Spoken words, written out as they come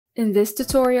In this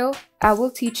tutorial, I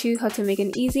will teach you how to make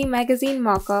an easy magazine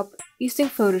mockup using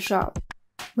Photoshop.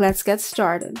 Let's get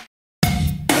started.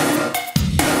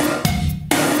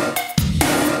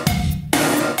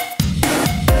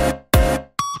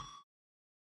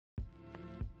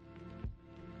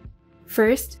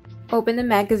 First, open the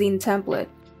magazine template.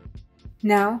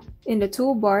 Now, in the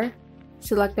toolbar,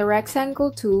 select the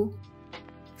rectangle tool,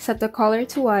 set the color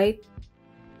to white,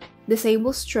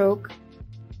 disable stroke,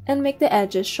 and make the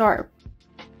edges sharp.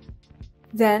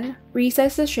 Then,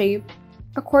 resize the shape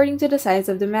according to the size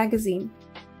of the magazine.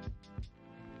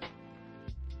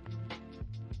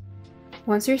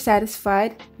 Once you're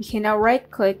satisfied, you can now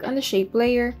right-click on the shape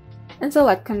layer and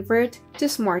select Convert to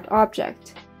Smart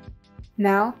Object.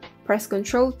 Now, press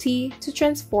Ctrl-T to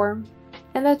transform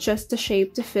and adjust the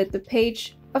shape to fit the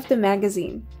page of the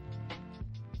magazine.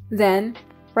 Then,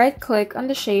 right-click on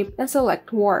the shape and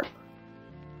select Warp.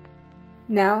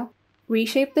 Now,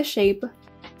 reshape the shape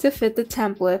to fit the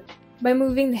template by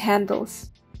moving the handles.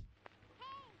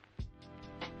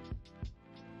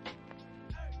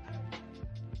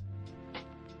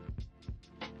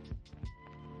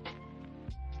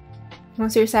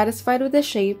 Once you're satisfied with the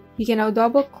shape, you can now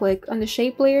double-click on the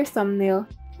shape layer thumbnail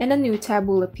and a new tab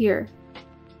will appear.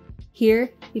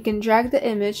 Here, you can drag the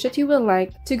image that you would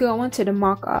like to go onto the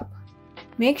mockup.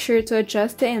 Make sure to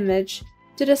adjust the image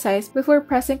to the size before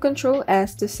pressing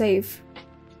Ctrl-S to save.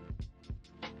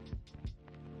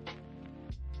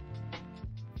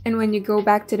 And when you go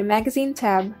back to the magazine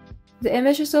tab, the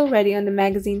image is already on the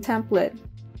magazine template.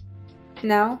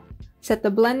 Now, set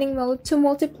the blending mode to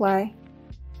multiply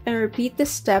and repeat the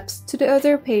steps to the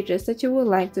other pages that you would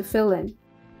like to fill in.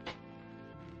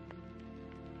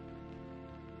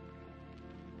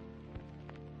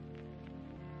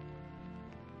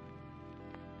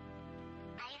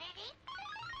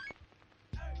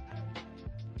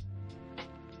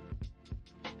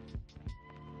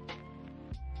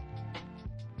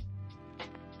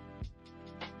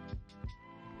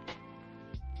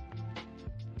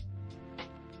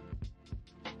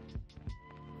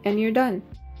 And you're done.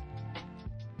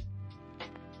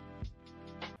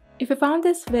 If you found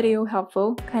this video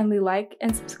helpful, kindly like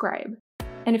and subscribe.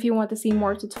 And if you want to see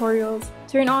more tutorials,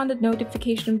 turn on the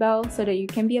notification bell so that you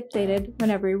can be updated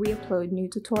whenever we upload new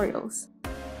tutorials.